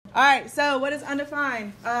All right, so what is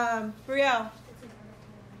undefined? Brielle.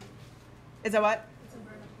 It's a what? It's a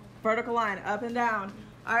vertical line, up and down.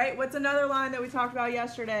 All right, what's another line that we talked about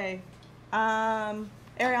yesterday? Ariana.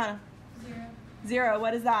 0. 0,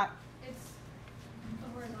 what is that? It's a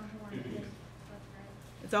horizontal line. Left,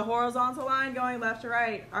 right. It's a horizontal line going left to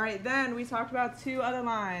right. All right, then we talked about 2 other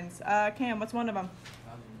lines. Cam, what's one of them?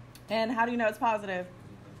 And how do you know it's positive?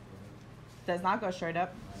 Does not go straight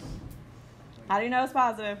up. How do you know it's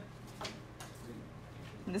positive?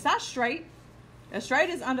 It's not straight. A straight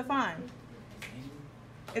is undefined.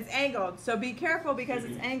 It's angled. So be careful because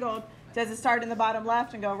it's angled. Does it start in the bottom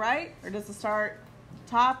left and go right? Or does it start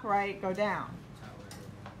top right, go down?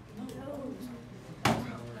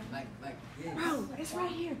 Bro, it's right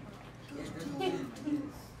here.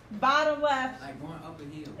 Bottom left. Like going up a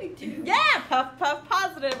hill. Yeah, puff, puff,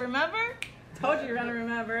 positive, remember? Told you you're going to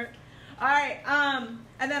remember it. All right,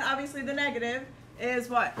 and then obviously the negative is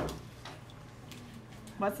what?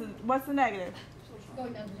 What's the negative?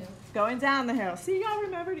 Going down the hill. It's going down the hill. See, y'all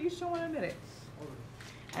remembered. You just don't want to admit it.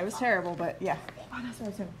 It was terrible, but yeah. Oh, that's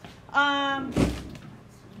right too.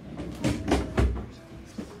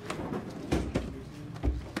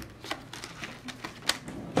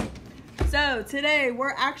 So today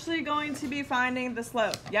we're actually going to be finding the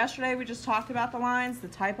slope. Yesterday we just talked about the lines, the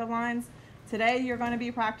type of lines. Today you're going to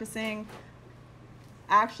be practicing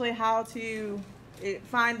actually how to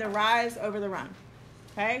find the rise over the run.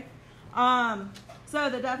 Okay? So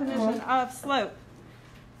the definition of slope,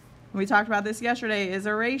 we talked about this yesterday, is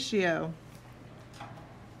a ratio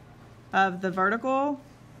of the vertical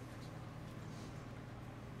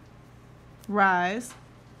rise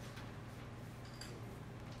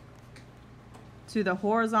to the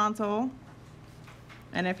horizontal,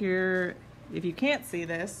 and if you can't see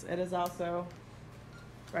this, it is also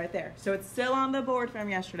right there. So it's still on the board from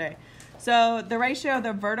yesterday. So the ratio of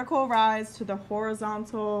the vertical rise to the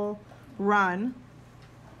horizontal run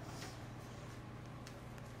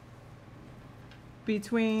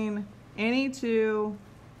between any 2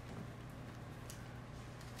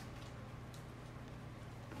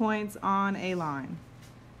 points on a line.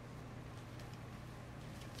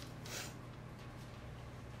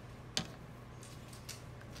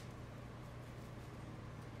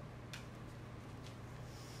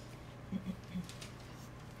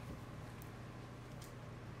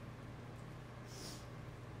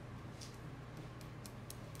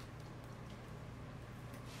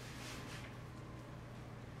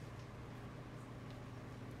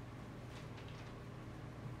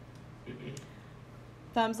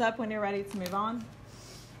 Thumbs up when you're ready to move on.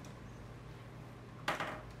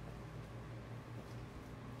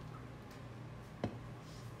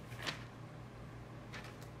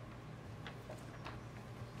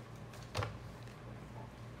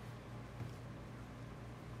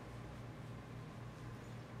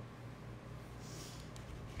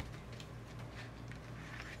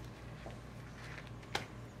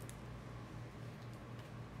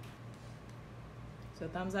 So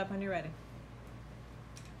thumbs up when you're ready.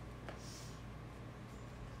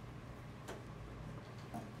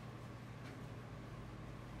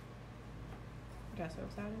 You guys so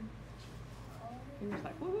excited? You're just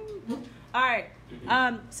like, woo! All right.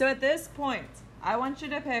 So at this point, I want you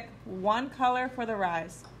to pick one color for the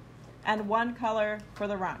rise and one color for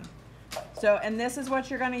the run. So, and this is what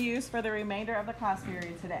you're going to use for the remainder of the class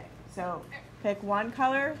period today. So pick one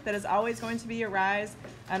color that is always going to be your rise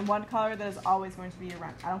and one color that is always going to be your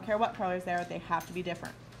run. I don't care what colors they are, they have to be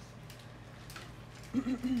different.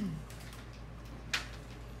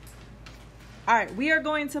 All right, we are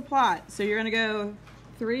going to plot. So you're going to go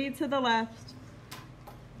 3 to the left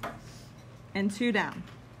and 2 down.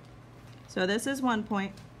 So this is 1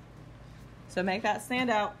 point. So make that stand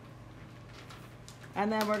out. And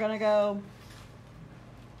then we're going to go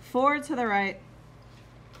 4 to the right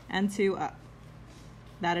and 2 up.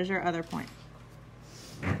 That is your other point.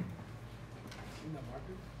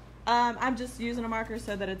 I'm just using a marker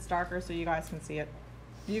so that it's darker so you guys can see it.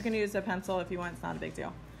 You can use a pencil if you want, it's not a big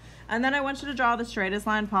deal. And then I want you to draw the straightest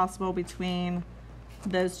line possible between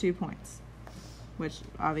those 2 points, which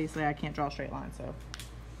obviously I can't draw a straight line, so.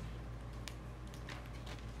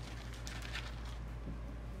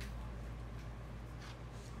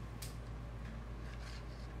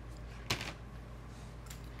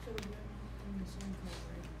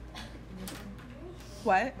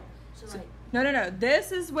 What? No.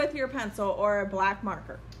 This is with your pencil or a black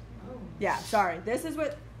marker. Oh. Yeah, sorry. This is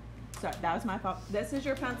with, sorry, that was my fault. This is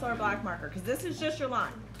your pencil or black marker because this is just your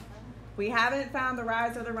line. We haven't found the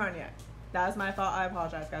rise or the run yet. That was my fault. I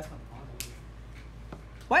apologize, guys.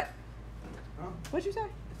 What? What'd you say?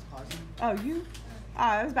 It's positive. Oh, you?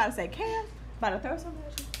 I was about to say can. About to throw something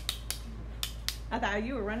at you. I thought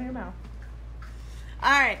you were running your mouth.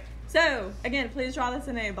 All right. So, again, please draw this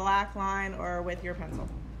in a black line or with your pencil.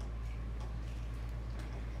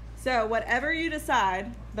 So, whatever you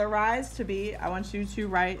decide the rise to be, I want you to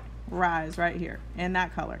write rise right here in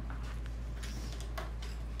that color.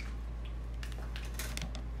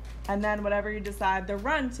 And then whatever you decide the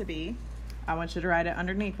run to be, I want you to write it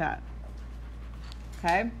underneath that.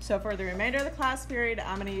 Okay? So, for the remainder of the class period,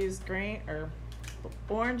 I'm going to use green or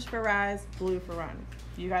orange for rise, blue for run.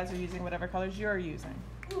 You guys are using whatever colors you're using.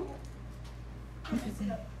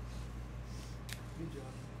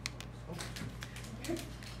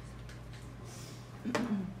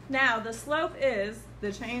 Now, the slope is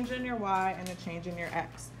the change in your y and the change in your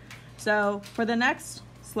x. So, for the next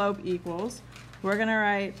slope equals, we're going to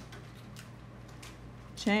write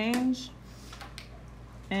change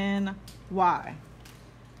in y.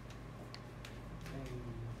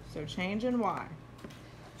 So, change in y.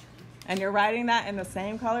 And you're writing that in the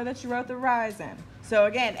same color that you wrote the rise in. So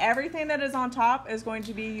again, everything that is on top is going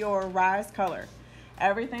to be your rise color.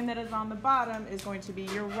 Everything that is on the bottom is going to be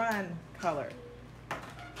your run color.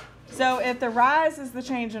 So if the rise is the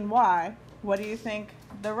change in y, what do you think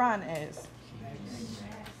the run is?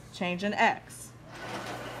 Change in x.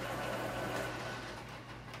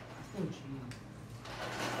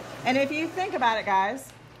 And if you think about it,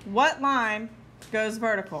 guys, what line goes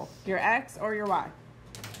vertical? Your x or your y?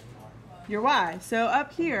 Your y. So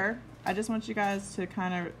up here, I just want you guys to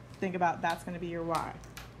kind of think about that's going to be your y.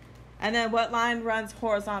 And then what line runs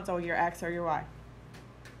horizontal, your x or your y?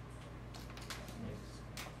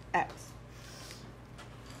 X.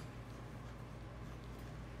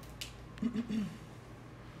 All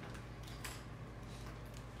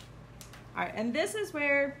right, and this is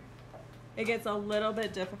where it gets a little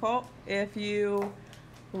bit difficult if you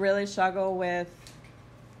really struggle with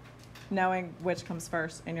knowing which comes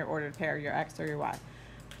first in your ordered pair, your x or your y.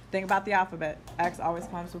 Think about the alphabet. X always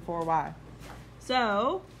comes before y.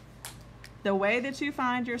 So the way that you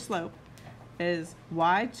find your slope is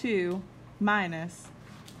y2 minus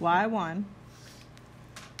y1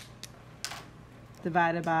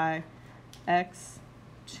 divided by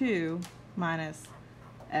x2 minus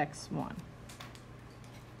x1.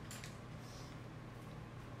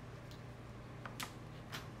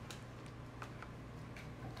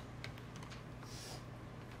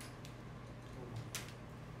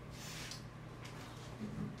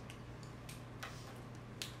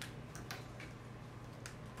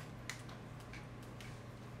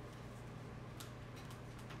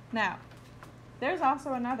 Now, there's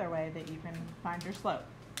also another way that you can find your slope.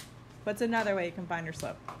 What's another way you can find your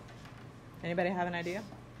slope? Anybody have an idea?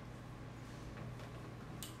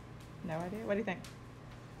 No idea? What do you think?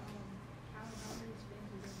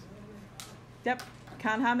 Yep.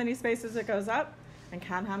 Count how many spaces it goes up and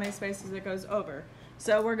count how many spaces it goes over.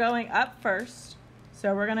 So we're going up first.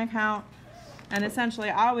 So we're going to count. And essentially,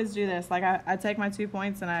 I always do this. Like I take my 2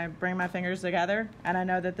 points and I bring my fingers together. And I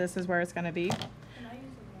know that this is where it's going to be.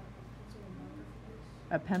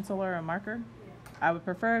 A pencil or a marker? Yeah. I would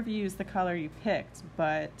prefer if you use the color you picked,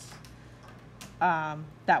 but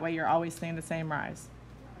that way you're always seeing the same rise.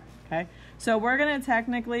 Okay? So we're going to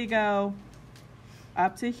technically go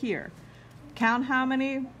up to here. Count how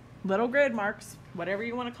many little grid marks, whatever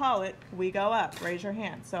you want to call it, we go up. Raise your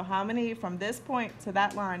hand. So how many from this point to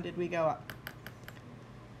that line did we go up?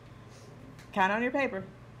 Count on your paper.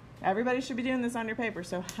 Everybody should be doing this on your paper.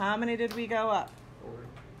 So how many did we go up?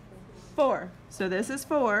 4. So this is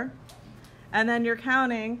 4. And then you're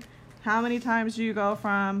counting how many times you go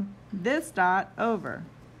from this dot over.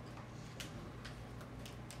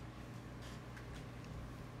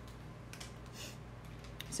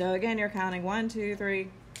 So again, you're counting 1, 2, 3.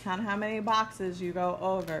 Count how many boxes you go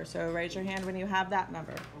over. So raise your hand when you have that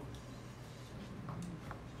number.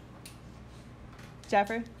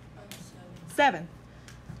 Jeffrey? 7.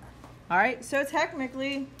 All right, so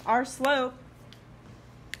technically our slope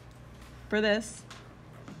for this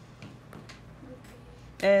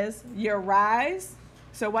is your rise.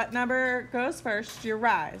 So what number goes first? Your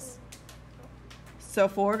rise. So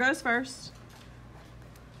 4 goes first.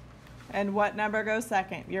 And what number goes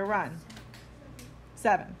second? Your run.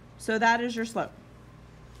 7. So that is your slope.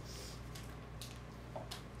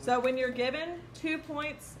 So when you're given 2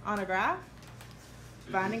 points on a graph,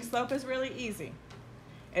 finding slope is really easy.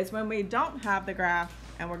 It's when we don't have the graph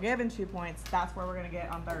and we're given 2 points, that's where we're going to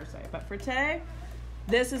get on Thursday. But for today,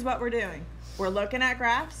 this is what we're doing. We're looking at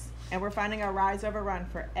graphs and we're finding a rise over run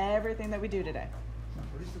for everything that we do today.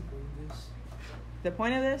 What is the point of this? The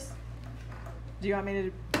point of this? Do you want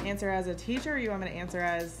me to answer as a teacher or you want me to answer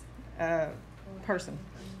as a person.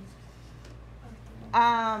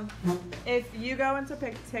 If you go into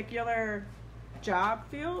particular job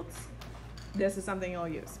fields, this is something you'll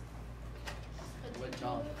use. What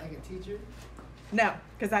job? Like a teacher? No,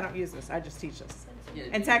 because I don't use this. I just teach this. Yeah,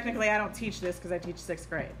 And technically, I don't teach this because I teach 6th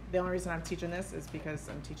grade. The only reason I'm teaching this is because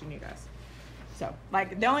I'm teaching you guys. So,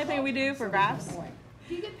 like, the only thing we do for graphs,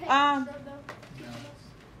 Do you get paid Um, extra,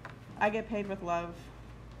 though? I get paid with love.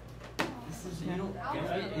 This is, you don't,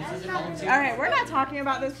 That's is not- volunteer? All right, we're not talking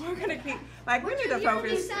about this. We're gonna keep like we What's need your to yearly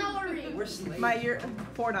focus. salary? We're slaves. My year,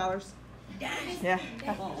 $4. Yeah.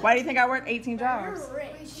 Why do you think I work 18 jobs? You're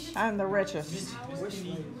rich. I'm the richest. We're slaves.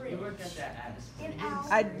 You work at that ass. An hour.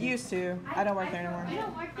 I used to. I don't work there anymore. I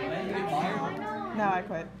don't work there. When did you get fired? No, I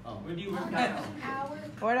quit. Oh, where do you work now?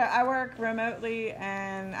 Hour. I work remotely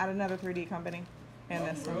and at another 3D company. And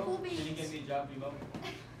this. Cool Did you beans. get me a job remote?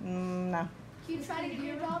 No. You try to get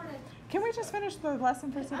your job? Can we just finish the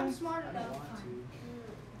lesson for today? I'm smart enough.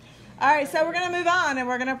 All right, so we're gonna move on and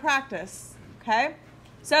we're gonna practice. Okay.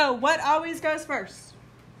 So what always goes first?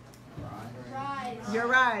 Rise. Your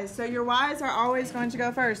Y's. So your Y's are always going to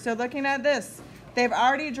go first. So looking at this, they've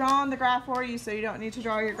already drawn the graph for you, so you don't need to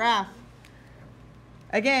draw your graph.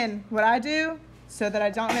 Again, what I do, so that I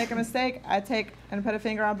don't make a mistake, I take and put a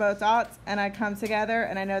finger on both dots, and I come together,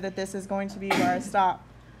 and I know that this is going to be where I stop.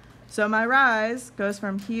 So my rise goes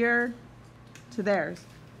from here to theirs.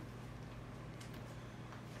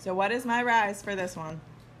 So what is my rise for this one?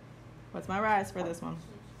 What's my rise for this one?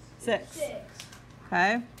 6. 6.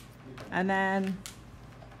 Okay, and then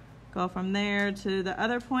go from there to the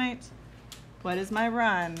other point. What is my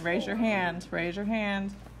run? Raise your hand. Raise your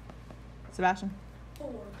hand. Sebastian? 4.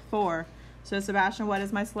 4. So Sebastian, what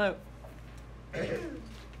is my slope? Your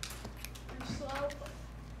slope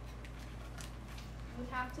would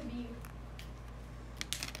have to be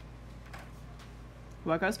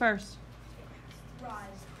What goes first? rise.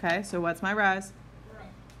 Okay, so what's my rise?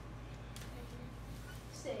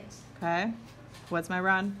 6. Okay, what's my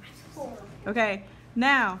run? 4. Okay,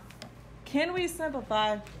 now, can we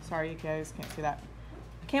simplify? Sorry, you guys can't see that.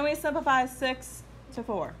 Can we simplify 6 to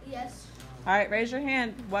 4? Yes. All right, raise your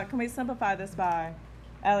hand. What can we simplify this by?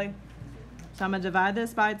 Ellie? So I'm going to divide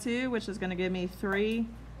this by 2, which is going to give me 3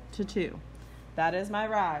 to 2. That is my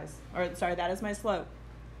rise. Or, sorry, that is my slope.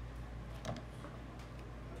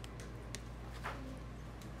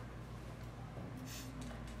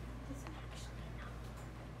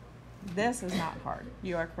 This is not hard.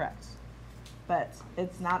 You are correct. But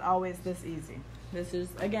it's not always this easy. This is,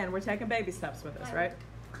 again, we're taking baby steps with this, right?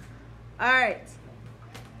 All right.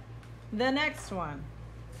 The next one.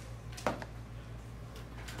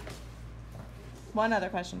 One other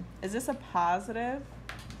question. Is this a positive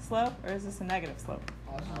slope or is this a negative slope?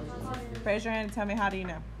 Raise your hand and tell me, how do you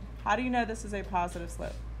know? How do you know this is a positive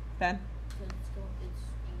slope? Ben?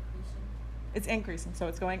 It's increasing, so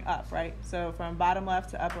it's going up, right? So from bottom left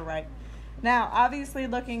to upper right. Now, obviously,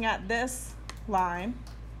 looking at this line,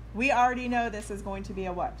 we already know this is going to be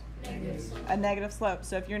a what? A negative slope.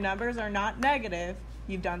 So if your numbers are not negative,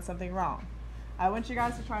 you've done something wrong. I want you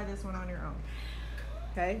guys to try this one on your own.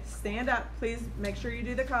 Okay, stand up. Please make sure you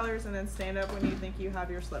do the colors and then stand up when you think you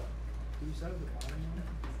have your slope. Can you start at the bottom one?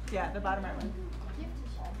 Yeah, the bottom right one.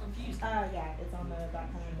 Yeah, it's on the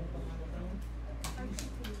back kind of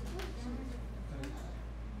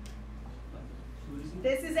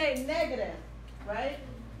This is a negative, right?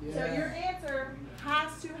 Yeah. So your answer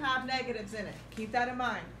has to have negatives in it. Keep that in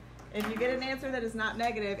mind. If you get an answer that is not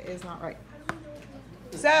negative, it is not right.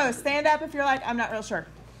 So stand up if you're like, I'm not real sure.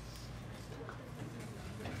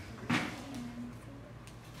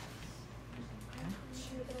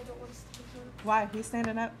 Why? He's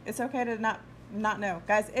standing up. It's okay to not know.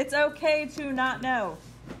 Guys, it's okay to not know.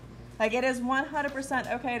 Like, it is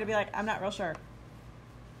 100% okay to be like, I'm not real sure.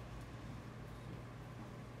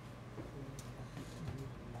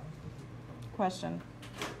 Question.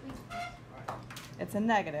 It's a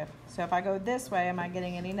negative. So if I go this way, am I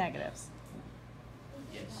getting any negatives?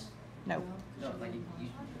 Yes. No. No, like you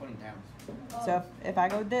pointing down. So if I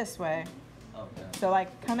go this way, Oh, no. so like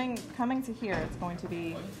coming to here, it's going to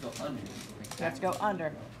be, Oh, you have to go under. you have to go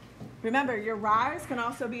under. Remember, your rise can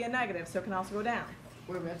also be a negative, so it can also go down.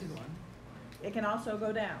 Wait, we have to go on? It can also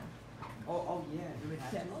go down. Oh, yeah. Do we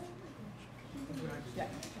have Yeah. to? Yeah.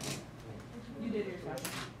 You did yours, Sasha.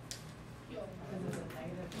 Because it's a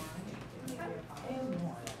negative line.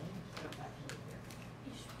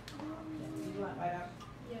 You want right up?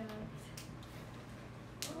 Yeah.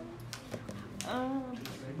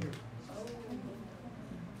 Right here.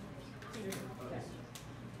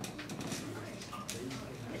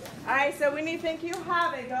 All right, so when you think you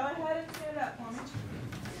have it, go ahead and stand up for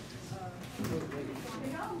me.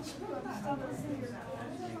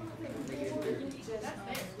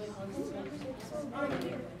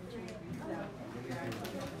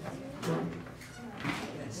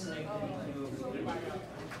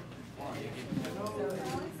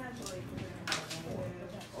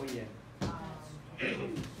 Oh yeah.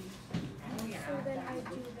 So then I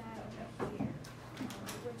do that here,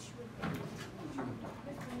 which would be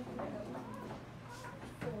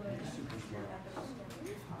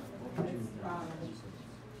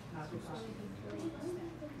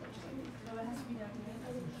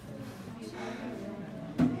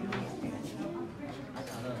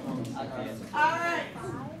All right.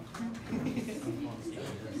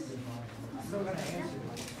 Still gotta answer.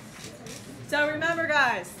 So remember,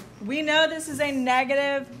 guys, we know this is a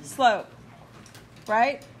negative slope,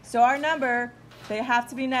 right? So our number, they have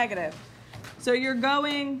to be negative. So you're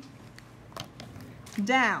going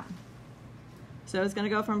down. So it's going to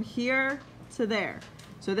go from here to there.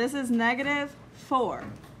 So this is -4. Oh.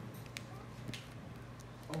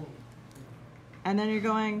 And then you're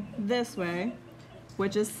going this way,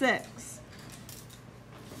 which is 6.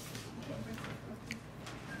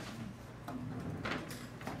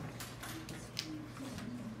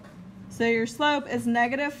 So your slope is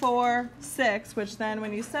 -4, 6, which then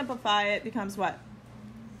when you simplify it becomes what?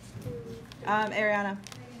 Ariana?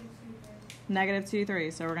 -2,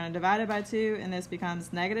 3. So we're going to divide it by 2, and this becomes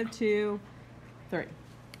 -2, 3.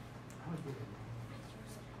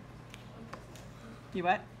 You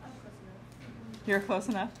what? You're close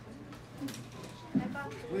enough.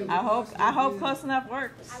 I hope close enough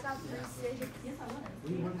works. I got 3, 6.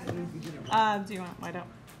 Do you want white out?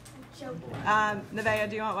 Joking. Nevaeh,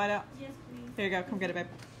 do you want white out? Yes, please. Here you go. Come get it, babe.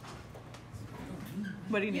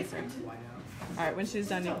 What do you need, sir? All right. When she's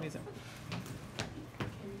done, you can use it.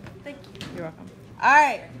 Thank you. You're welcome. All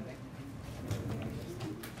right.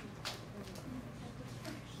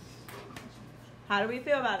 How do we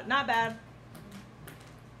feel about it? Not bad.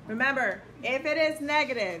 Remember, if it is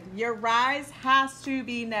negative, your rise has to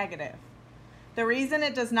be negative. The reason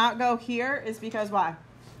it does not go here is because why?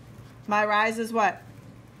 My rise is what?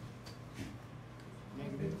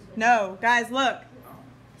 No, guys, look.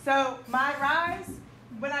 So my rise,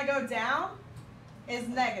 when I go down, is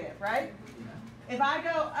negative, right? If I go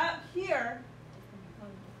up here,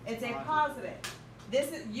 it's a positive.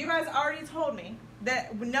 This is, you guys already told me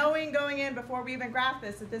that knowing going in before we even graph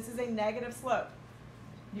this, that this is a negative slope.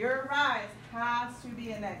 Your rise has to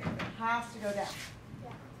be a negative. It has to go down.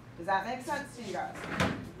 Yeah. Does that make sense to you guys?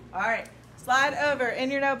 All right, slide over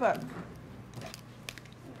in your notebook.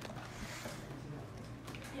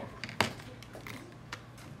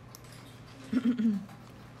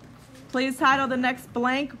 Please title the next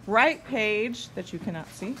blank right page that you cannot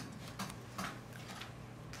see.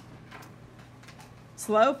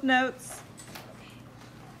 Slope notes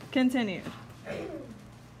continued.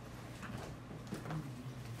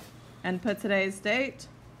 And put today's date.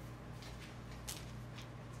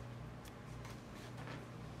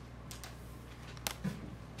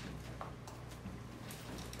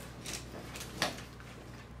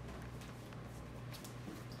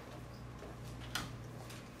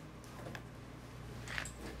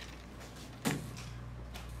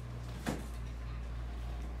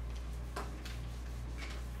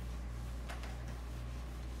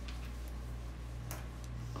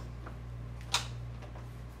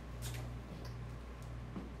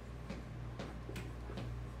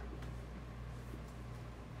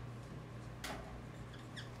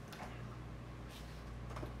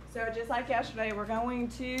 So just like yesterday, we're going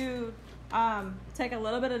to take a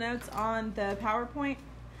little bit of notes on the PowerPoint,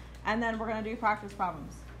 and then we're going to do practice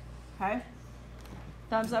problems. Okay?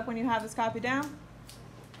 Thumbs up when you have this copy down.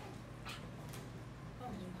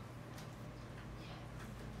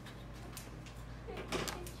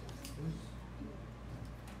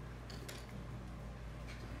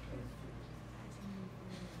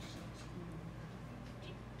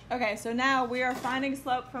 Okay, so now we are finding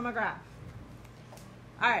slope from a graph.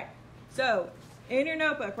 All right, so in your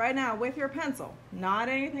notebook right now with your pencil, not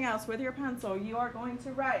anything else, with your pencil, you are going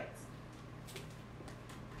to write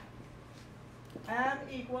M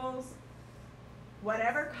equals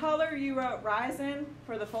whatever color you wrote rise in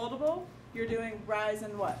for the foldable, you're doing rise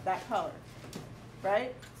in what? That color,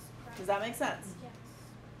 right? Does that make sense? Yes.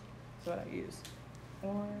 That's what I use.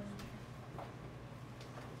 Orange.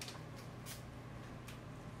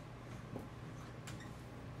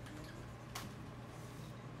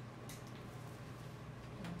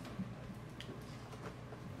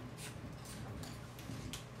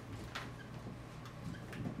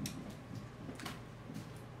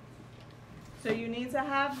 So you need to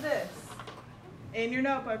have this in your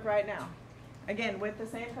notebook right now. Again, with the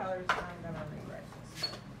same colors, I'm going to rewrite this.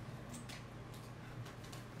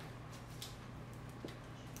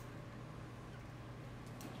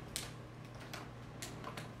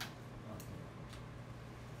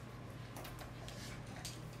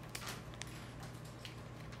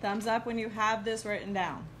 Thumbs up when you have this written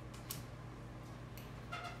down.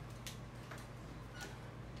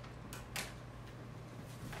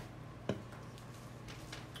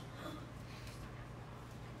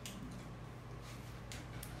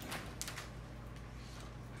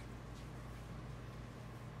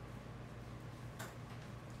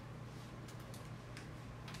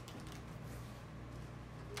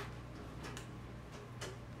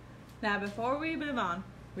 Now, before we move on,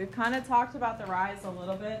 we've kind of talked about the rise a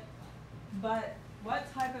little bit, but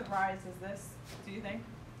what type of rise is this, do you think?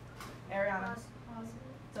 Ariana? Positive.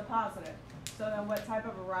 It's a positive. So then what type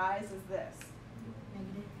of a rise is this?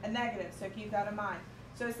 Negative. A negative, so keep that in mind.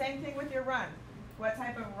 So same thing with your run. What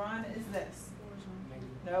type of run is this?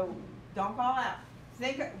 No, don't call out.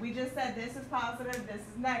 We just said this is positive, this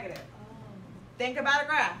is negative. Think about a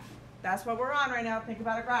graph. That's what we're on right now. Think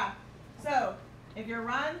about a graph. So if your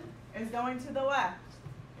run is going to the left,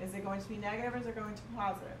 is it going to be negative or is it going to be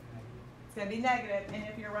positive? It's going to be negative. And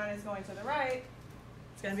if your run is going to the right,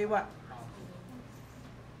 it's going to be what?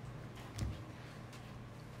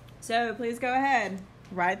 So please go ahead,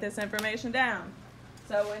 write this information down.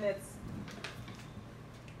 So when it's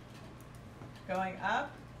going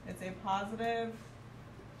up, it's a positive.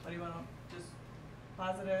 What do you want to just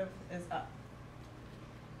positive is up.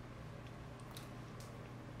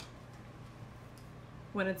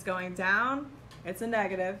 When it's going down, it's a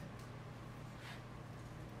negative.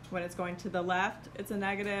 When it's going to the left, it's a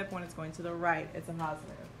negative. When it's going to the right, it's a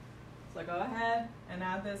positive. So go ahead and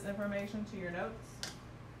add this information to your notes.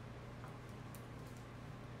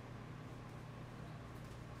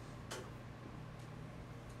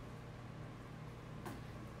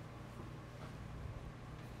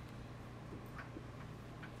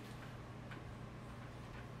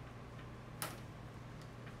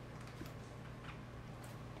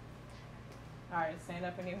 All right, stand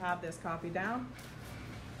up and you have this copy down.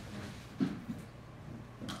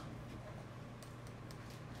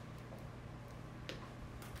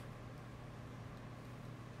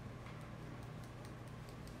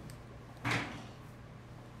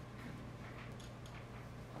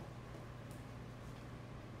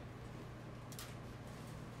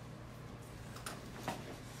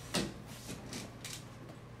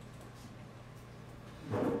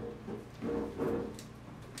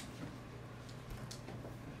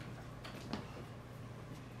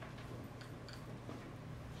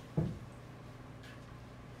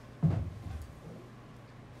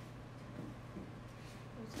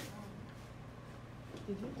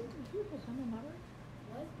 Did you hit on the number?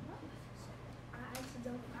 What? I actually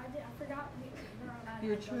don't. I forgot.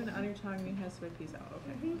 You're chewing on your tongue and you have to spit peas out.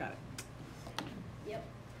 Okay, got it. Yep.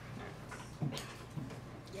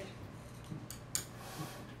 Yep.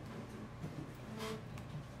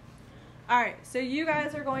 All right, so you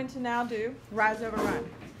guys are going to now do rise over run.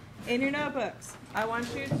 In your notebooks, I want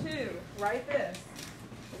you to write this.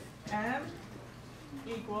 M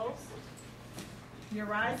equals your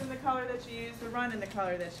rise in the color that you use, the run in the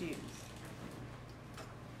color that you use.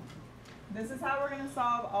 This is how we're going to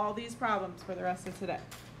solve all these problems for the rest of today.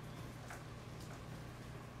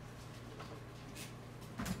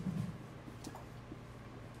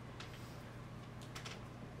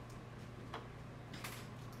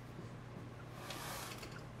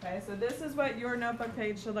 Okay, so this is what your notebook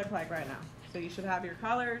page should look like right now. So you should have your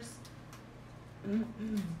colors.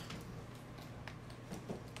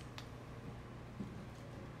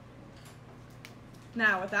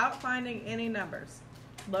 Now, without finding any numbers,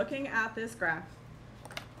 looking at this graph,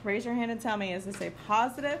 raise your hand and tell me, is this a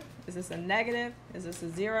positive, is this a negative, is this a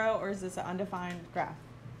 0, or is this an undefined graph?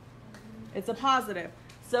 It's a positive.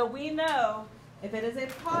 So we know if it is a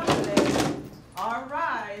positive, our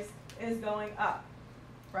rise is going up,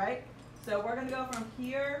 right? So we're going to go from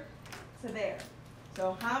here to there.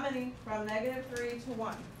 So how many from -3 to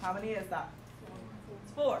 1? How many is that?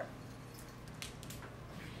 It's 4.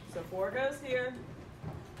 So 4 goes here.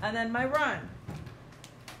 And then my run.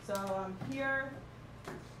 So I'm here,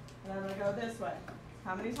 and I'm going to go this way.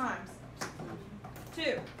 How many times?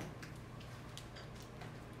 2.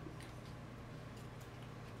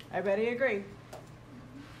 Everybody agree?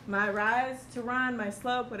 My rise to run, my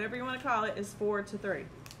slope, whatever you want to call it, is 4 to 3.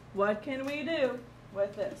 What can we do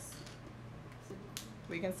with this?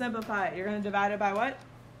 We can simplify it. You're going to divide it by what?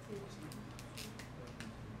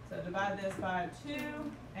 So divide this by 2,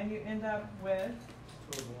 and you end up with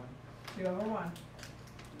 2 over 1.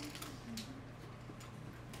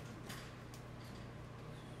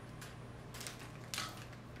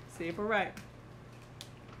 See if we're right.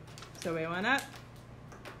 So we went up.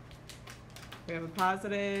 We have a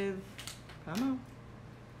positive, come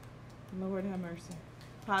on. Lord have mercy.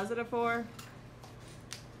 Positive 4,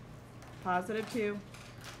 positive 2.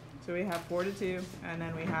 So we have 4 to 2, and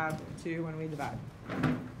then we have 2 when we divide.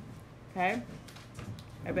 Okay?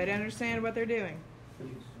 Everybody understand what they're doing?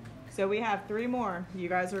 So we have 3 more you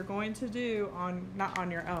guys are going to do on, not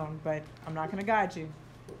on your own, but I'm not going to guide you.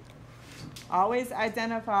 Always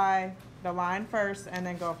identify the line first and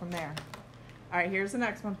then go from there. All right, here's the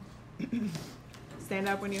next one. Stand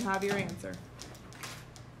up when you have your answer.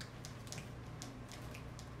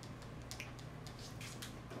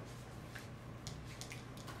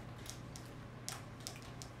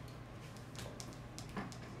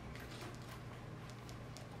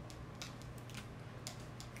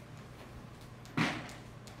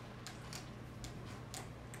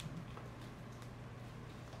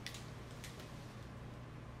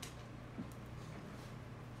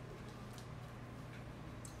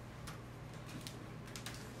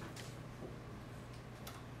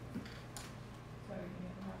 So you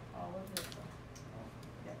have all of this.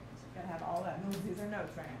 Yeah, you gotta have all that. These are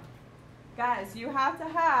notes right now. Guys, you have to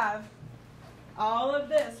have all of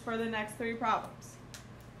this for the next 3 problems.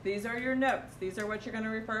 These are your notes. These are what you're going to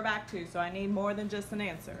refer back to. So I need more than just an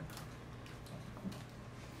answer.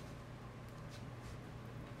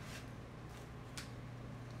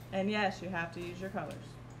 And yes, you have to use your colors.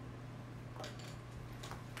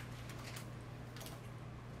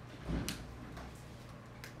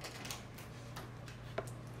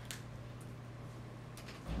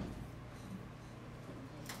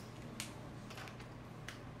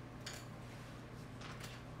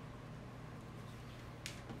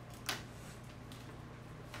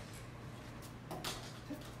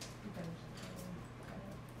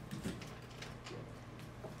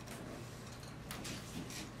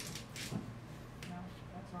 No,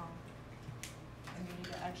 that's wrong. And you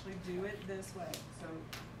need to actually do it this way. So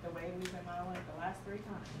the way we've been modeling it the last 3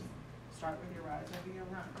 times. Start with your rise over your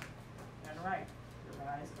run. Then right. Your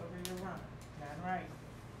rise over your run. Then right.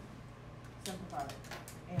 Simplify it.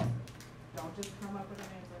 Answer. Don't just come up with an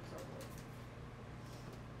answer and so forth.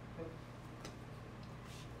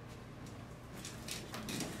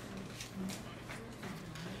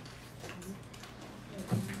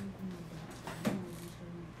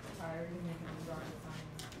 I already making a dot sign.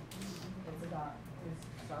 It's a dot. Just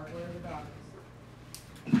start where the dot is.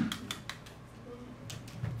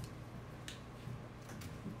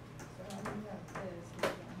 So I already have this,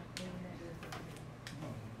 but you don't have any negatives over here.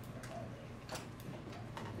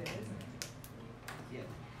 It isn't, Yeah.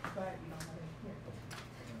 but you don't have it here.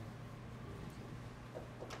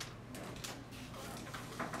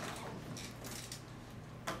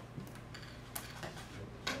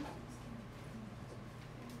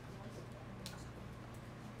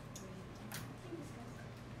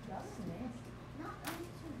 That was nasty.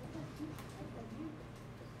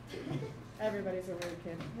 Everybody's a weird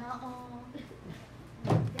kid.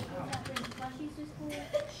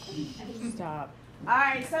 Stop.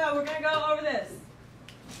 Alright, so we're going to go over this.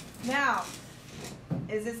 Now,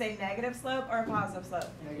 is this a negative slope or a positive slope?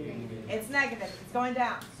 Negative. It's negative. It's going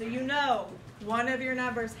down. So you know one of your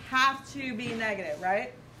numbers have to be negative,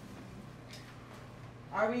 right?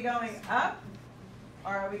 Are we going up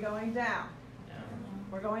or are we going down?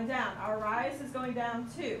 We're going down. Our rise is going down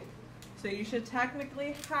 2. So you should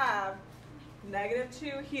technically have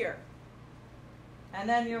 -2 here. And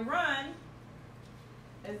then your run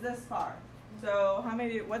is this far. So how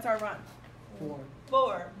many, what's our run? 4.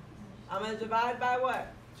 4. I'm going to divide by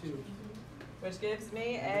what? 2. Which gives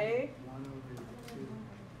me a, 1 over 2.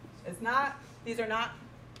 it's not, these are not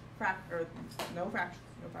or no fractions,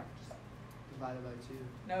 no fractions. Divided by 2.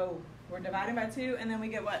 No, we're dividing by 2 and then we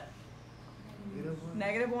get what?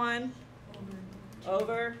 Negative 1. -1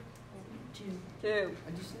 over 2.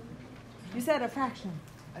 I just said You said a fraction.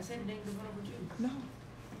 I said negative 1 over 2. No.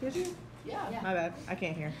 Did you? Yeah. My bad. I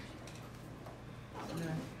can't hear.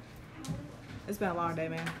 No. It's been a long day,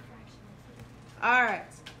 man. All right.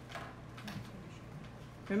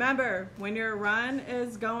 Remember, when your run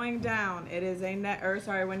is going down, it is a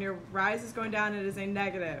when your rise is going down, it is a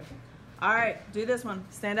negative. All right, do this one.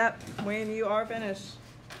 Stand up when you are finished.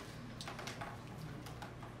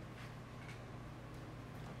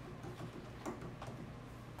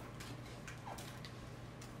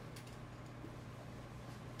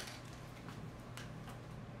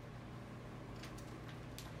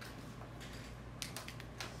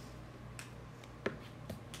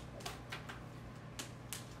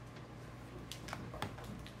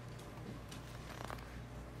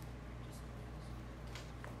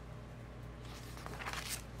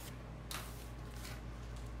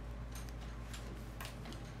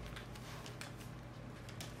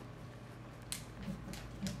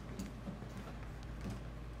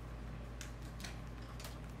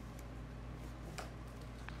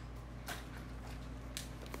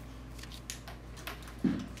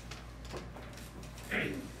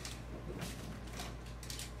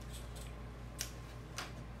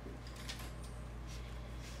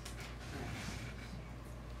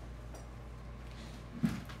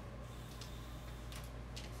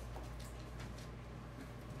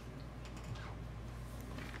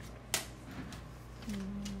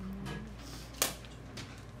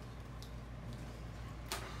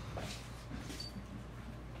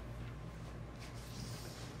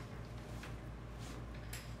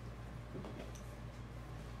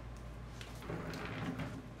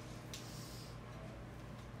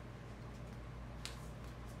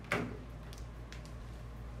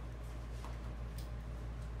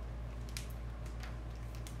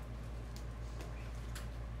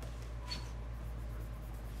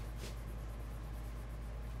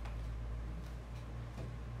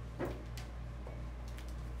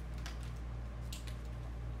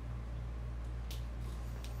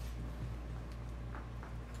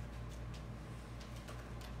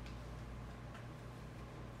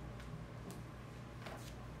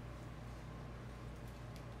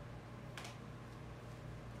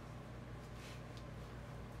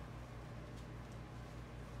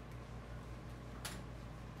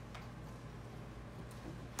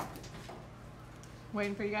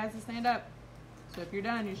 Waiting for you guys to stand up. So if you're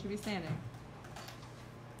done, you should be standing.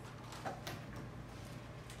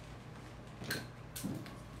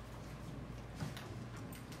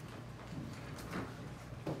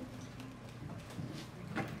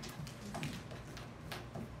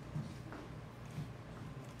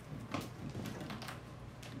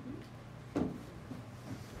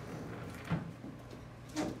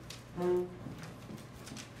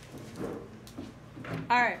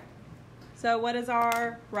 All right. So what is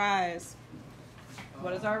our rise?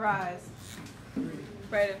 What is our rise? 3.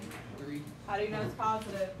 Brayden, 3. how do you know it's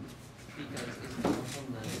positive? Because it's going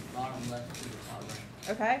from the bottom left to the top right.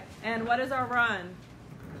 Okay. And what is our run?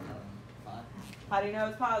 5. How do you know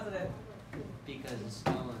it's positive? Because it's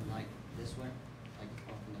going like this way, like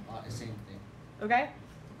from the bottom, the same thing. Okay.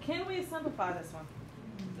 Can we simplify this one?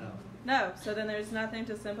 No. No. So then there's nothing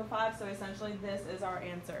to simplify. So essentially this is our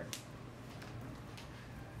answer.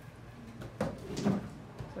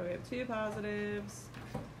 So we have 2 positives.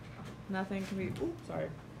 Nothing can be, oops, sorry.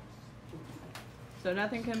 So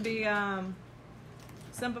nothing can be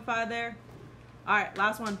simplified there. All right,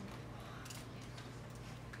 last one.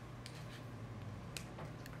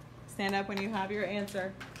 Stand up when you have your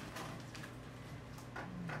answer.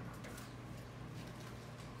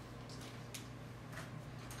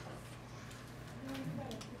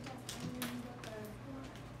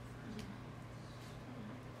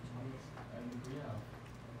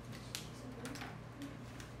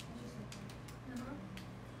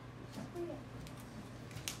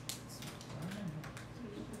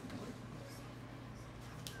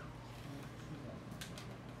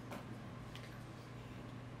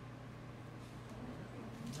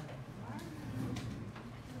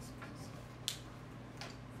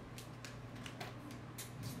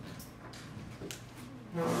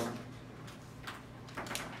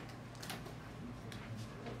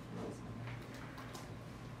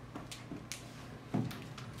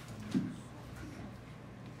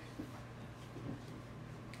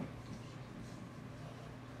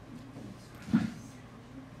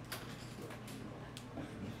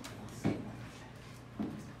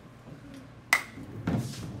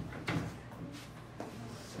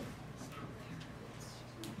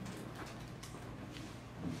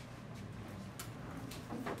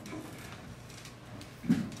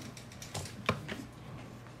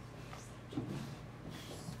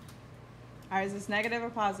 All right, is this negative or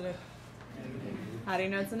positive? Negative. How do you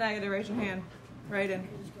know it's a negative? Raise your hand. Raiden.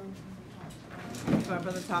 Going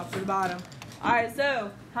from the top to the bottom. All right,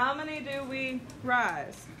 so how many do we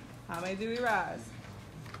rise? How many do we rise?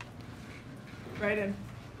 Raiden.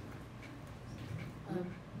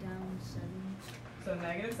 Down 7. So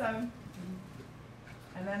 -7.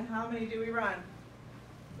 And then how many do we run?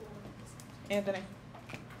 Anthony.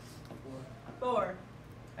 4.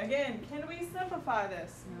 Again, can we simplify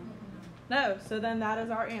this? No, so then that is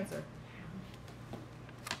our answer.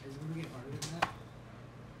 Is it going to get harder than that?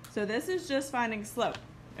 So this is just finding slope.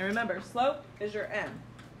 And remember, slope is your m.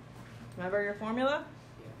 Remember your formula?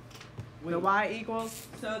 Yeah. The y equals.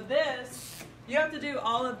 So this, you have to do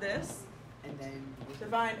all of this And then to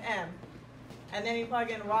find m. And then you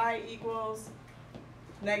plug in y equals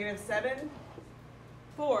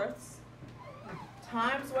 -7/4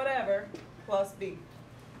 times whatever plus b.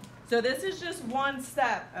 So this is just one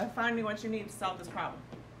step of finding what you need to solve this problem.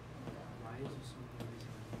 why is there so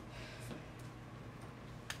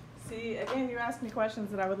many? See, again, you ask me questions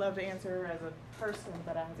that I would love to answer as a person,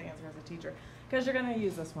 but I have to answer as a teacher. Because you're going to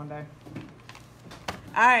use this one day.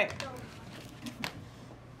 All right. So,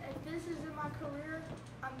 if this is in my career,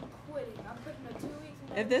 I'm quitting. I'm putting a 2 weeks.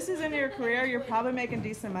 If this is in your career, you're probably making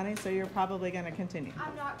decent money, so you're probably going to continue.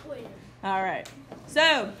 I'm not quitting. All right.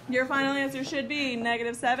 So your final answer should be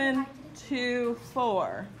 -7 to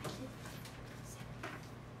 4.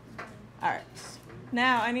 All right.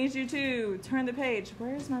 Now I need you to turn the page.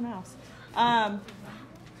 Where is my mouse?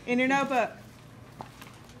 In your notebook.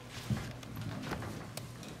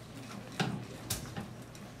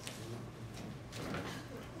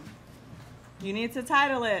 You need to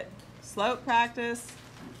title it Slope Practice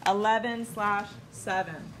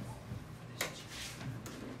 11/7.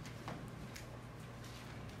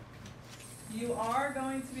 You are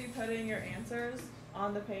going to be putting your answers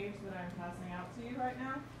on the page that I'm passing out to you right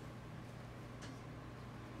now.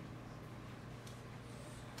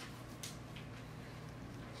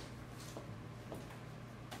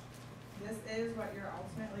 This is what you're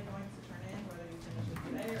ultimately going to turn in, whether you finish it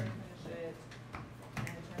today or you finish it and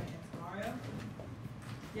turn it in tomorrow.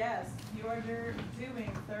 Yes, you are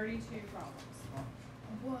doing 32 problems.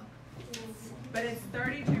 What? But it's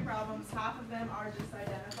 32 problems. Half of them are just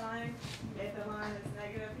identifying if the line is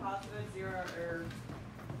negative, positive, 0, or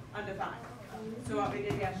undefined. So what we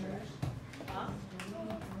did yesterday. Huh?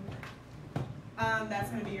 That's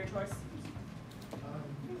going to be your choice.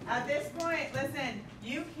 At this point, listen,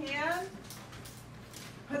 you can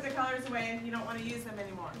put the colors away if you don't want to use them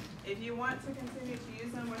anymore. If you want to continue to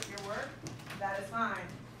use them with your work, that is fine.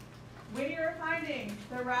 When you're finding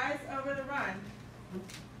the rise over the run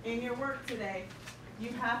in your work today, you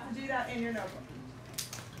have to do that in your notebook.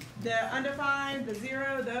 The undefined, the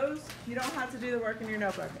 0, those, you don't have to do the work in your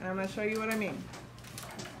notebook. And I'm going to show you what I mean.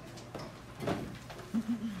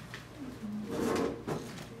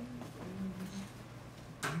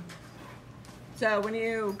 So when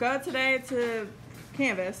you go today to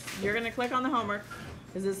Canvas, you're going to click on the homework,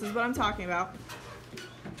 because this is what I'm talking about.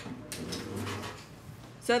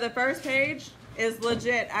 So the first page is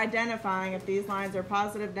legit identifying if these lines are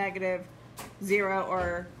positive, negative, 0,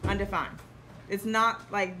 or undefined. It's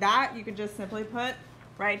not like that. You could just simply put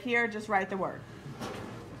right here, just write the word.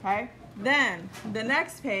 Okay? Then the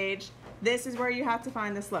next page, this is where you have to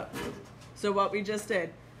find the slope. So what we just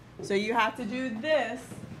did. So you have to do this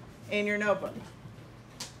in your notebook.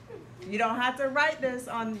 You don't have to write this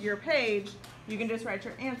on your page. You can just write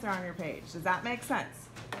your answer on your page. Does that make sense?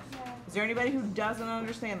 Is there anybody who doesn't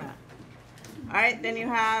understand that? All right, then you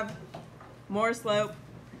have more slope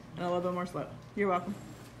and a little bit more slope. You're welcome.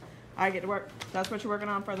 I get to work. That's what you're working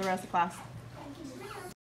on for the rest of class.